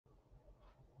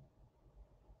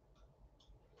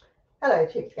Hello,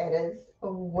 Cheapskates.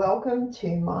 Welcome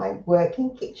to my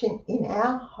working kitchen in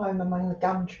our home among the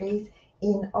gum trees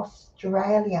in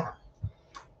Australia.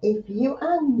 If you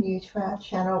are new to our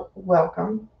channel,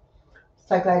 welcome.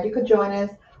 So glad you could join us.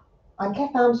 I'm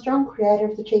Kath Armstrong, creator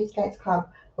of the Cheapskates Club,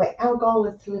 where our goal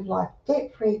is to live life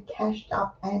debt-free, cashed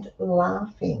up and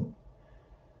laughing.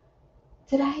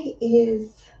 Today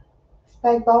is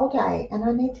Spag Bowl Day and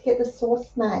I need to get the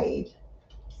sauce made.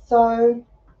 So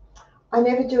I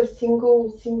never do a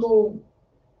single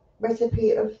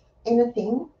recipe of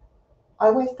anything. I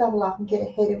always double up and get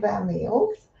ahead of our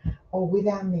meals or with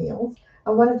our meals.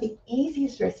 And one of the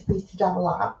easiest recipes to double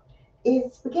up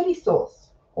is spaghetti sauce,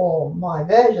 or my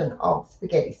version of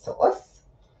spaghetti sauce.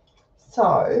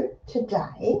 So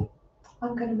today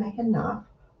I'm going to make enough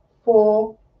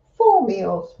for 4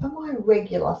 meals for my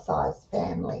regular size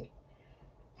family.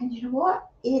 And you know what?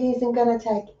 It isn't going to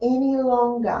take any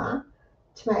longer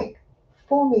to make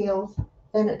 4 meals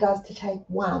than it does to take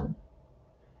one.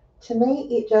 To me,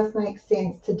 it just makes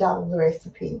sense to double the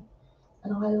recipe.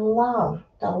 And I love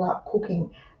double up cooking.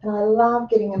 And I love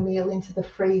getting a meal into the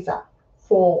freezer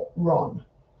for Ron.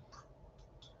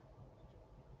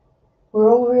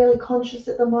 We're all really conscious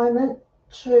at the moment,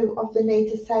 too, of the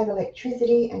need to save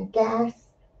electricity and gas.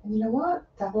 And you know what?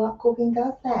 Double up cooking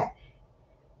does that.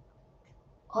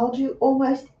 I'll do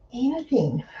almost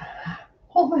anything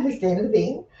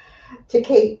to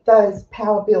keep those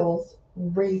power bills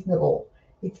reasonable.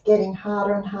 It's getting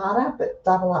harder and harder, but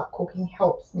double up cooking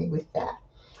helps me with that.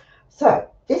 So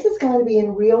this is going to be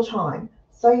in real time,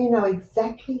 so you know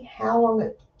exactly how long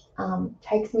it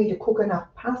takes me to cook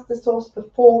enough pasta sauce for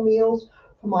 4 meals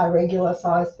for my regular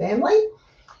size family.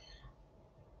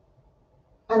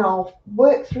 And I'll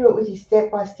work through it with you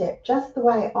step by step, just the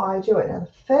way I do it. Now,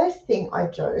 the first thing I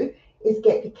do is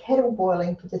get the kettle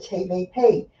boiling for the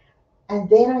TVP. And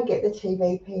then I get the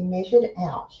TVP measured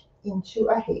out into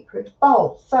a heat-proof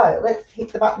bowl. So let's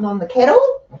hit the button on the kettle.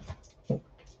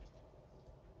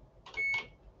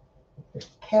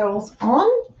 Kettle's on.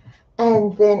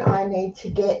 And then I need to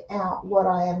get out what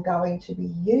I am going to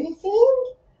be using.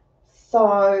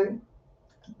 So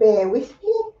bear with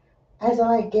me as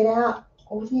I get out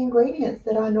all the ingredients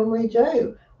that I normally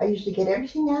do. I usually get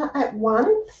everything out at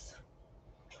once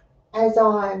as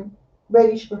I'm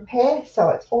ready to prepare, so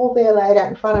it's all there laid out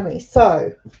in front of me.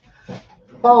 So,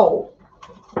 bowl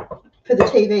for the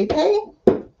TVP,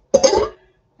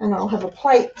 and I'll have a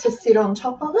plate to sit on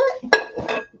top of it.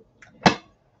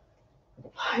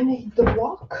 I need the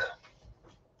wok.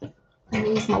 I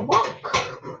use my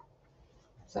wok.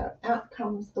 So out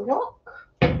comes the wok.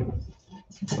 And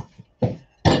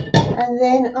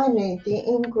then I need the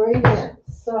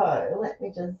ingredients. So let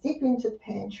me just zip into the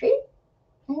pantry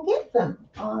and get them.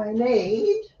 I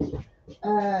need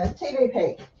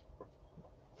TVP.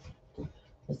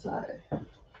 So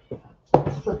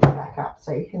let's flip it back up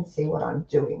so you can see what I'm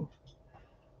doing.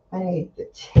 I need the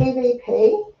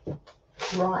TVP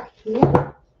right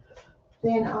here.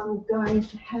 Then I'm going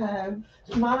to have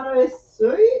tomato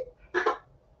soup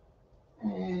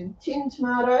and tin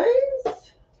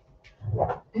tomatoes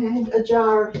and a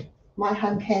jar of my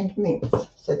hand mince.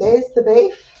 So there's the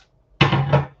beef,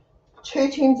 2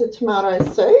 tins of tomato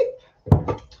soup,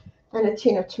 and a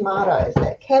tin of tomatoes.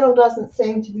 That kettle doesn't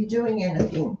seem to be doing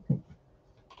anything.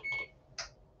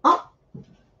 Oh,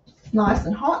 it's nice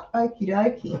and hot. Okie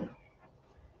dokie.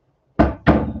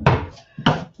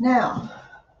 Now,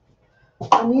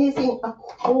 I'm using a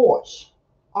quart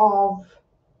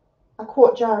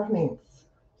jar of mince.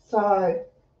 So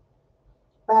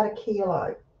about 1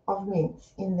 kilo of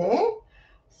mince in there.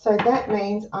 So that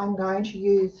means I'm going to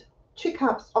use 2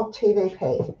 cups of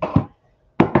TVP.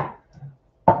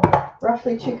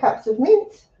 Roughly 2 cups of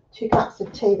mince, 2 cups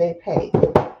of TVP.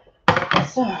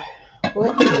 So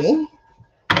let me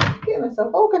get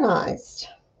myself organised.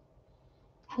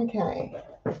 Okay.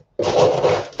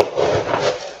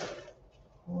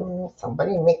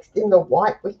 Somebody mixed in the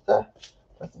white with the,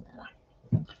 doesn't matter.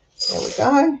 There we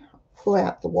go. Pull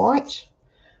out the white.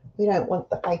 We don't want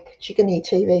the fake chickeny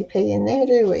TVP in there,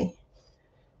 do we?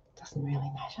 Doesn't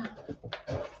really matter.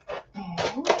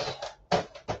 And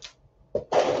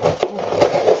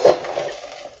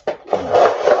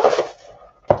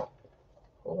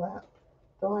pull out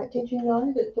the white. Did you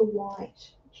know that the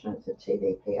white chunks of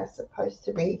TVP are supposed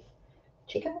to be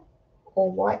chicken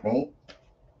or white meat?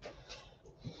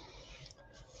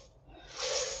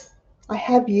 I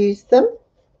have used them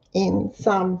in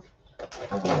some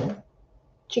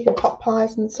chicken pot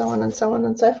pies and so on and so on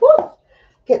and so forth.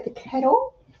 Get the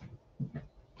kettle.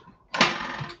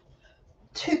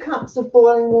 2 cups of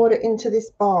boiling water into this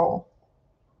bowl.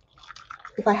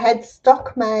 If I had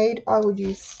stock made, I would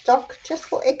use stock just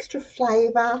for extra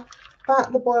flavour,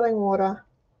 but the boiling water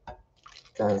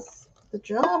does the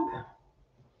job.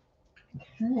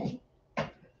 Okay. Put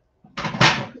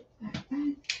that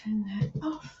back, turn that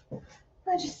off.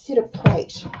 I just set a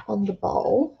plate on the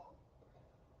bowl,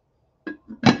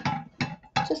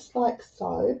 just like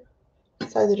so,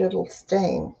 so that it'll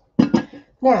steam.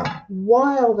 Now,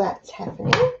 while that's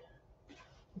happening,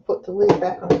 I'll put the lid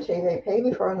back on the TVP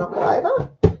before I knock it over.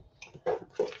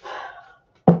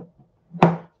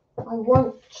 I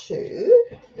want to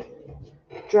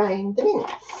drain the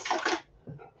mince.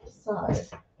 So,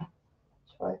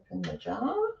 to open the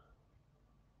jar,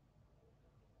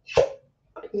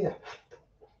 yeah,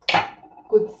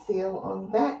 good seal on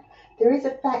that. There is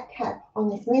a fat cap on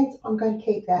this mince. I'm going to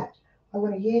keep that. I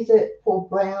want to use it for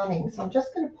browning. So I'm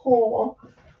just going to pour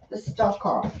the stock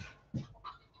off.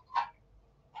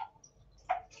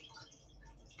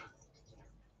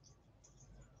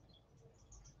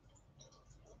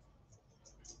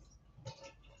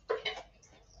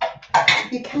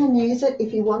 You can use it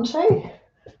if you want to,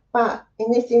 but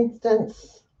in this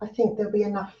instance, I think there'll be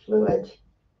enough fluid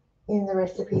in the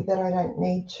recipe that I don't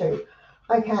need to.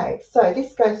 Okay, so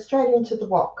this goes straight into the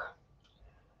wok.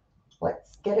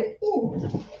 Let's get it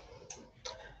in.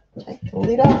 Take the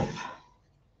lid off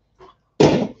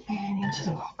and into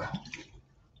the wok.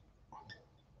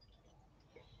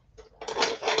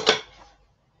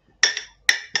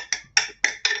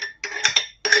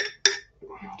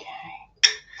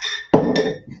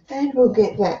 Okay, and we'll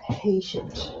get that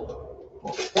heated,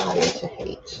 or starting to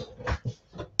heat.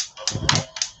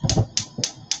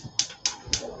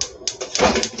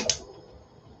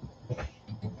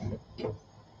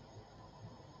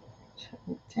 Turn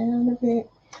it down a bit,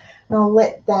 and I'll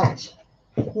let that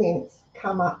mince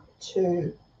come up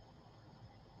to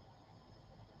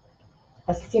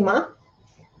a simmer,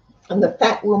 and the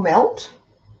fat will melt.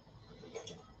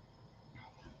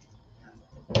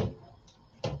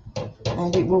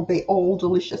 And it will be all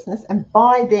deliciousness. And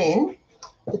by then,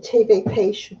 the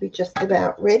TVP should be just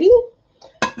about ready.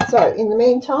 So in the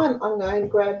meantime, I'm going to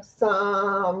grab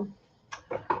some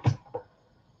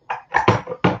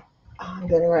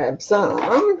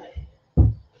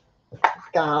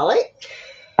garlic,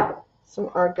 some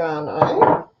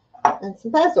oregano, and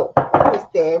some basil, because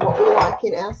they're what we like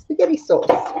in our spaghetti sauce.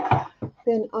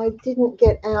 Then I didn't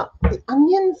get out the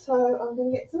onion, so I'm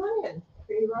going to get some onion.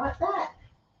 Pretty right that.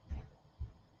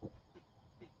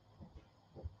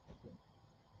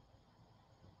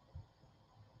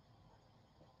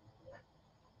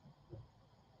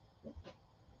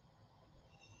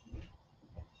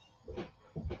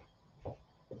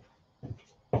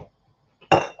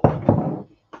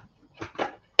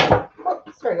 Oh,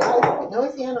 sorry guys, a bit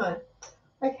noisy, aren't I?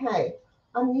 Okay,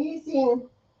 I'm using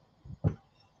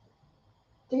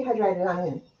dehydrated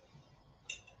onion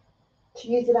to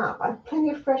use it up. I have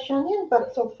plenty of fresh onion, but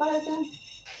it's all frozen,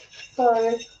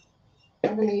 so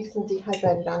I'm going to use some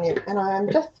dehydrated onion, and I'm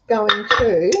just going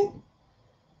to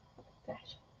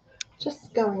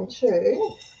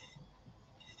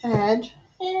add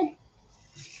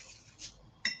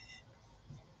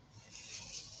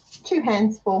 2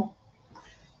 handsful,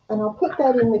 and I'll put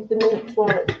that in with the mince while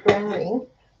it's browning.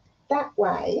 That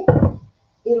way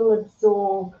it'll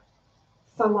absorb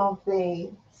some of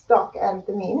the stock out of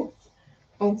the mince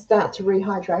and start to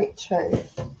rehydrate too.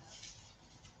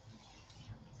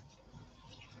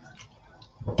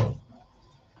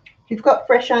 If you've got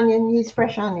fresh onion, use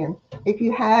fresh onion. If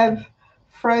you have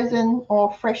frozen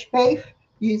or fresh beef,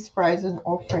 use frozen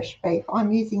or fresh beef.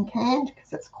 I'm using canned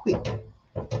because it's quick.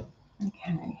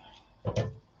 Okay,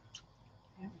 there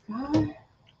we go.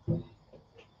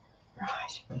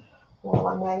 Right, while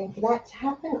I'm waiting for that to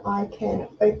happen, I can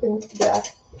open the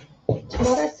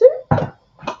tomato soup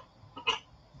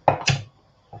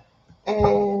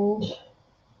and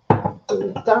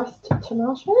the diced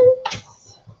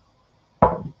tomatoes.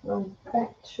 I'm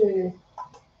back to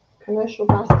commercial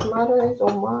diced tomatoes,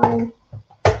 or mine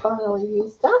finally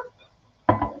used up.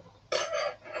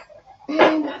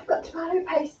 And I've got tomato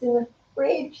paste in the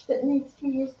fridge that needs to be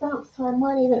used up, so I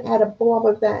might even add a blob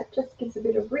of that. Just gives a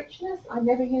bit of richness. I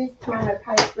never used tomato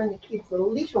paste when the kids were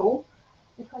little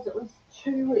because it was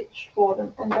too rich for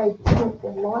them and they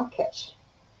didn't like it.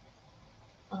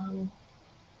 There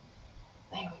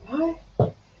we go.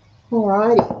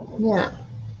 Alrighty, now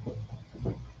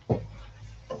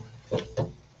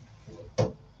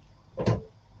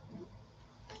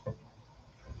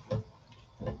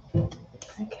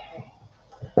okay.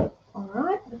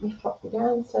 Alright, let me flop you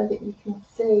down so that you can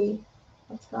see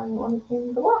what's going on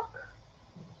in the wok.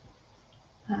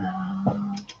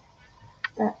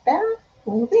 That better?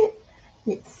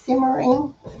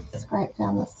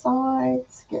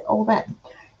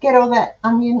 get all that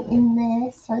onion in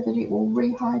there so that it will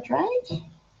rehydrate.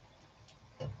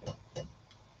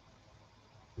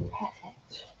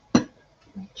 Perfect. Let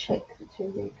me check the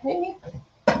TVP.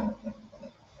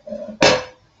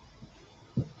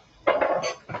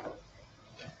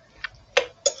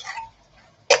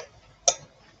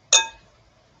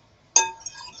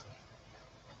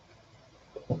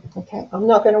 Okay, I'm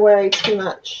not going to worry too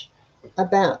much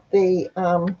about the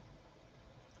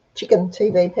chicken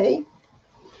TVP.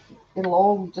 It'll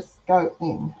all just go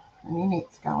in, and in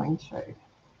it's going to.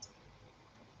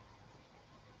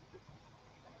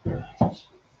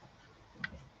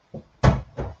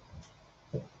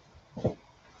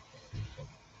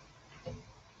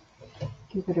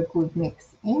 Give it a good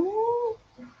mix in.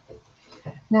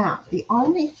 Now, the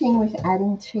only thing with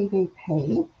adding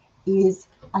TVP is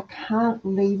I can't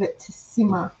leave it to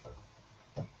simmer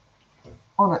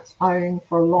on its own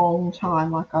for a long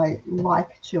time like I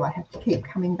like to. I have to keep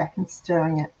coming back and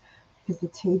stirring it because the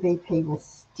TVP will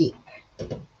stick.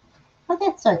 But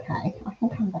that's okay. I can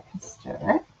come back and stir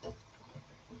it.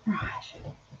 Right.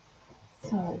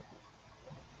 So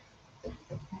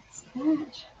that's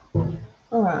that.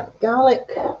 All right, garlic.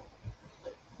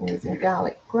 Using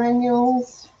garlic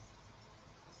granules.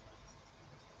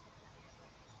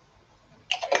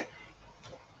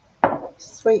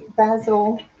 Sweet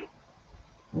basil.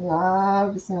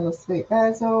 Love the smell of sweet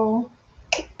basil.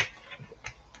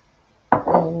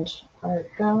 And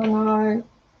oregano.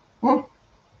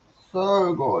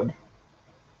 So good.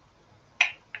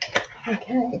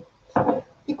 Okay.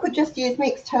 You could just use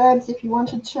mixed herbs if you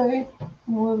wanted to. And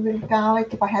a little bit of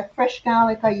garlic. If I have fresh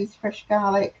garlic, I use fresh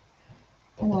garlic.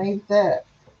 And leave the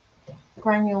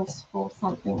granules for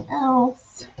something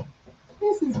else.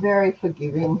 This is very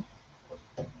forgiving.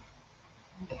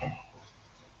 Okay.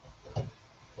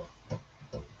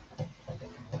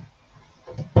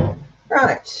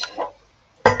 Right.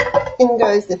 In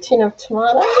goes the tin of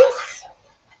tomatoes.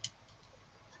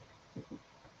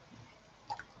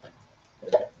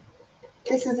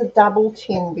 This is a double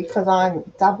tin because I'm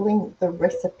doubling the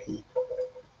recipe,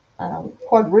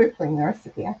 quadrupling the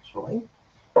recipe actually.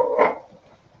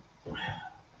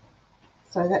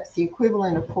 So that's the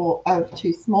equivalent of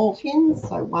 2 small tins,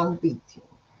 so 1 big tin.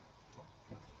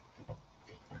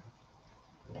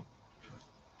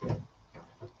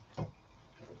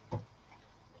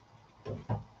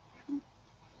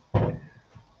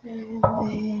 And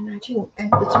then I didn't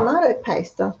add the tomato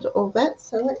paste after all that,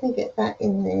 so let me get that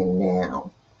in there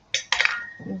now.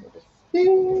 Give it a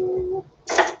spoon.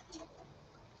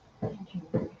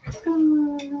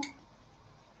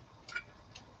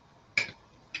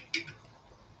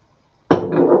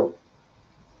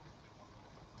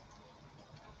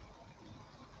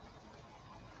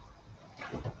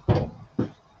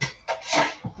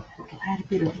 Add a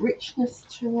bit of richness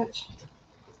to it.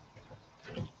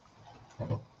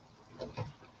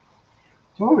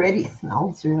 It already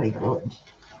smells really good.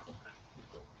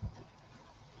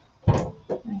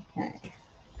 Okay,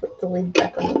 put the lid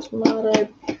back on the tomato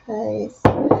paste.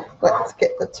 Let's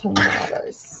get the tomato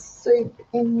soup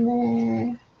in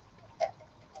there.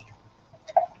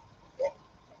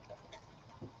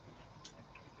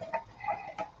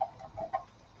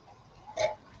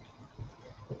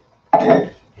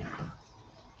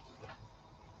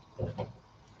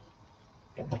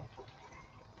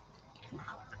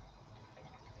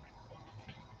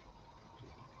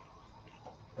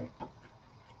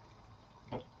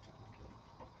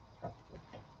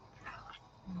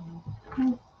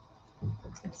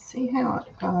 See how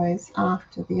it goes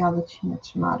after the other tin of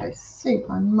tomato soup.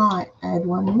 I might add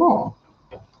one more.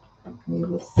 We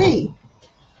will see.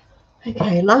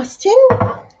 Okay, last tin.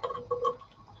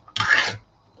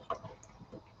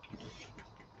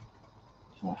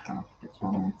 I'll half the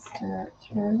time and stir it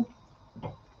through.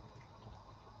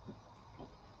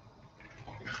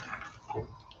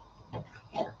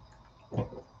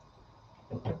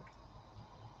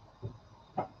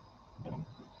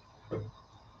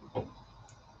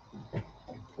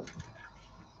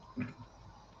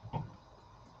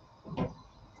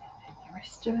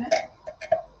 Do it.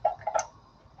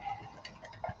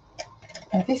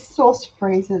 Now this sauce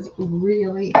freezes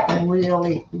really,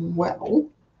 really well,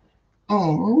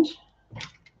 and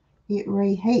it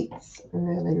reheats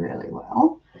really, really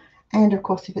well. And of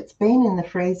course, if it's been in the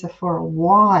freezer for a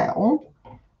while,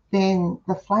 then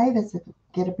the flavors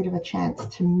get a bit of a chance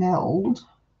to meld,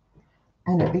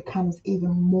 and it becomes even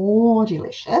more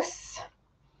delicious.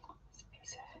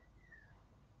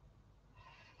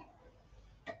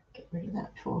 Get rid of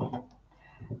that for.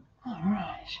 All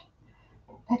right,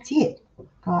 that's it,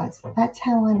 guys. That's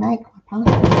how I make my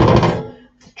pasta.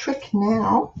 The trick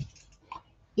now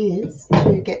is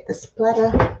to get the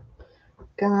splatter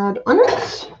guard on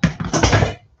it.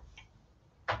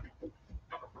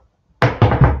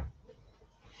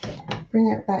 Bring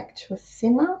it back to a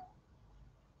simmer.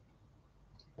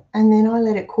 And then I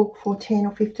let it cook for 10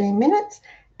 or 15 minutes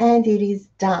and it is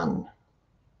done.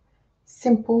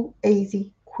 Simple,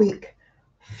 easy, quick.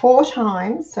 4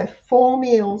 times, so 4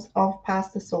 meals of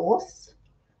pasta sauce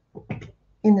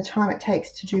in the time it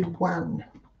takes to do 1.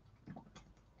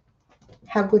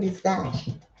 How good is that?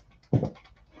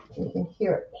 You can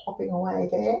hear it popping away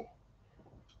there.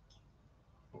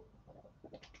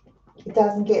 It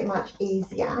doesn't get much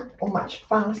easier or much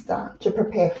faster to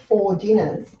prepare 4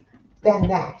 dinners than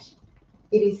that.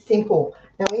 It is simple.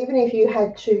 Now, even if you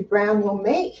had to brown your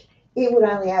meat, it would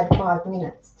only add 5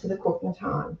 minutes to the cooking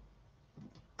time.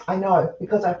 I know,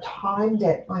 because I've timed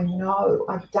it. I know,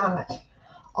 I've done it.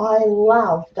 I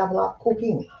love double up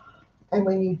cooking. And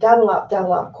when you double up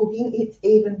cooking, it's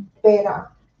even better.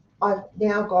 I've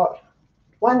now got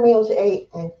 1 meal to eat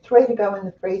and 3 to go in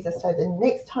the freezer. So the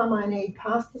next time I need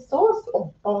pasta sauce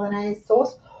or bolognese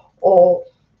sauce or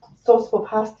sauce for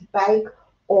pasta bake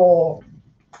or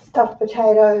stuffed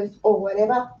potatoes or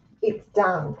whatever, it's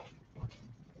done.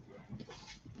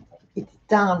 It's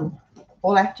done.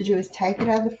 All I have to do is take it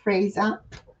out of the freezer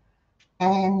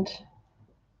and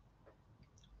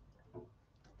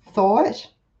thaw it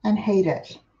and heat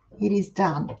it. It is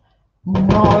done.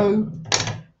 No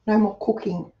more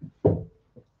cooking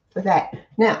for that.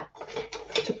 Now,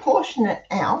 to portion it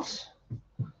out,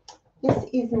 this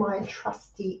is my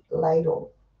trusty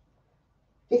ladle.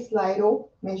 This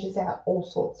ladle measures out all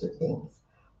sorts of things.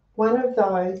 One of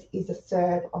those is a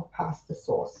serve of pasta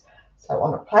sauce. So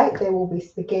on a plate there will be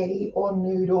spaghetti or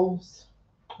noodles,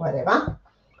 whatever.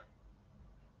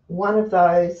 One of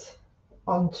those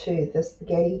onto the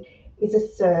spaghetti is a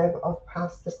serve of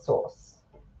pasta sauce.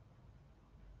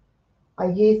 I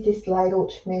use this ladle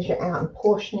to measure out and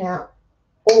portion out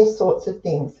all sorts of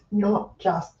things, not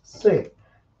just soup,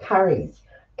 curries,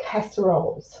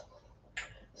 casseroles,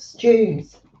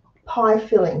 stews, pie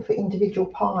filling for individual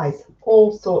pies,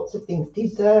 all sorts of things,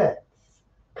 desserts,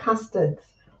 custards,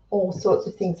 all sorts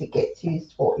of things it gets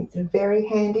used for. It's a very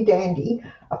handy dandy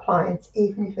appliance,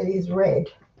 even if it is red.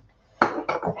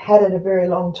 I've had it a very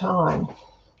long time.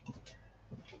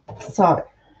 So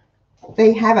there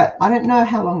you have it. I don't know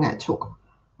how long that took.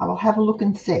 I will have a look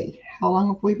and see. How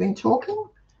long have we been talking?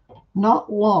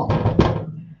 Not long.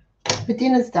 The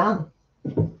dinner's done.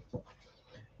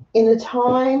 In the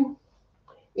time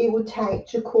it would take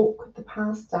to cook the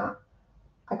pasta,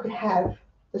 I could have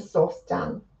the sauce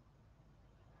done.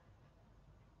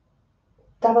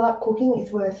 Double up cooking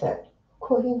is worth it.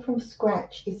 Cooking from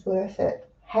scratch is worth it.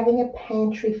 Having a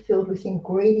pantry filled with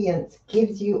ingredients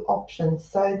gives you options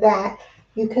so that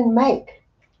you can make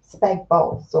spag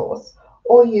bowl sauce,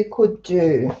 or you could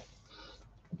do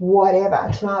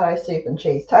whatever, tomato soup and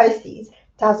cheese toasties.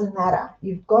 Doesn't matter.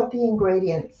 You've got the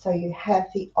ingredients, so you have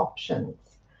the options.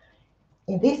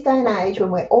 In this day and age,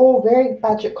 when we're all very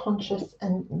budget conscious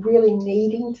and really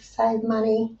needing to save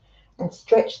money and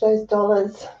stretch those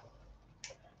dollars,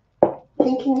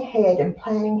 thinking ahead and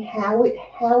planning how we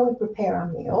prepare our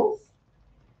meals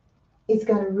is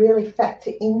going to really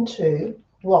factor into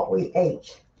what we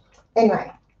eat.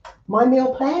 Anyway, my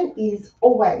meal plan is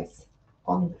always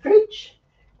on the fridge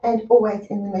and always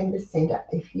in the members centre.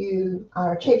 If you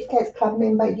are a Cheapskates Club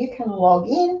member, you can log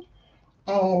in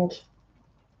and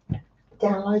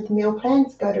download the meal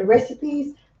plans, go to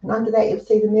recipes, and under that you'll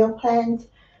see the meal plans.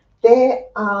 There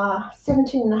are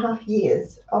 17.5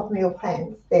 years of meal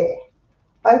plans there.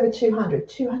 Over 200,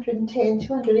 210,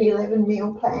 211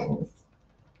 meal plans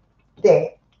there.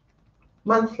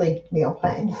 Monthly meal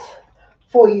plans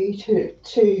for you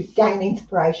to gain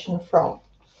inspiration from.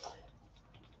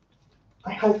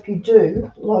 I hope you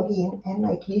do log in and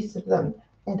make use of them.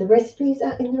 And the recipes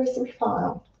are in the recipe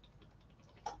file.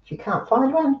 If you can't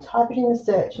find one, type it in the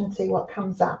search and see what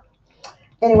comes up.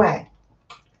 Anyway,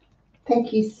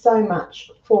 thank you so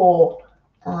much for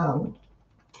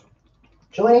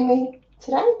joining me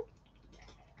today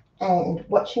and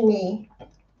watching me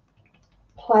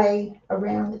play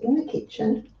around in the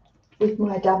kitchen with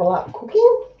my double up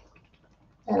cooking.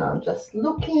 And I'm just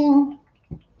looking,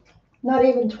 not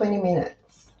even 20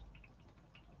 minutes.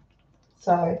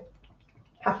 So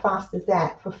how fast is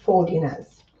that for 4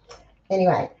 dinners?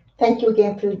 Anyway, thank you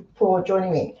again for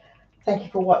joining me. Thank you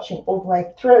for watching all the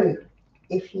way through.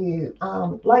 If you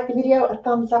like the video, a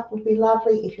thumbs up would be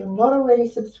lovely. If you're not already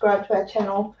subscribed to our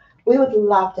channel, we would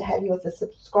love to have you as a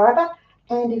subscriber.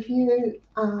 And if you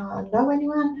know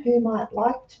anyone who might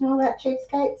like to know about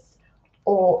cheapskates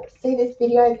or see this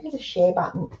video, there's a share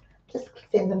button just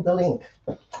send them the link.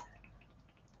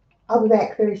 I'll be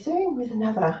back very soon with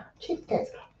another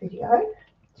Cheapskates Club video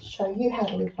to show you how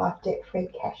to live life debt-free,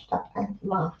 cashed up and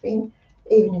laughing,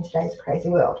 even in today's crazy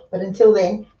world. But until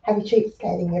then, happy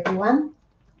cheapskating, everyone.